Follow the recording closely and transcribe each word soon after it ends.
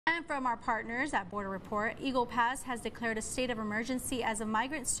And from our partners at Border Report, Eagle Pass has declared a state of emergency as a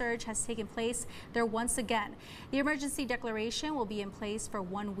migrant surge has taken place there once again. The emergency declaration will be in place for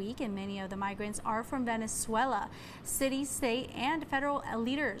 1 week, and many of the migrants are from Venezuela. City, state, and federal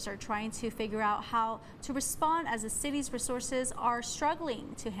leaders are trying to figure out how to respond as the city's resources are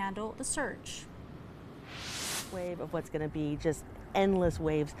struggling to handle the surge. Wave of what's going to be just endless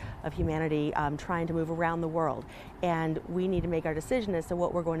waves of humanity trying to move around the world, and we need to make our decision as to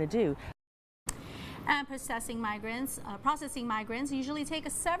what we're going to do. And processing migrants usually take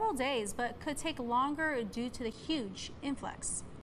several days, but could take longer due to the huge influx.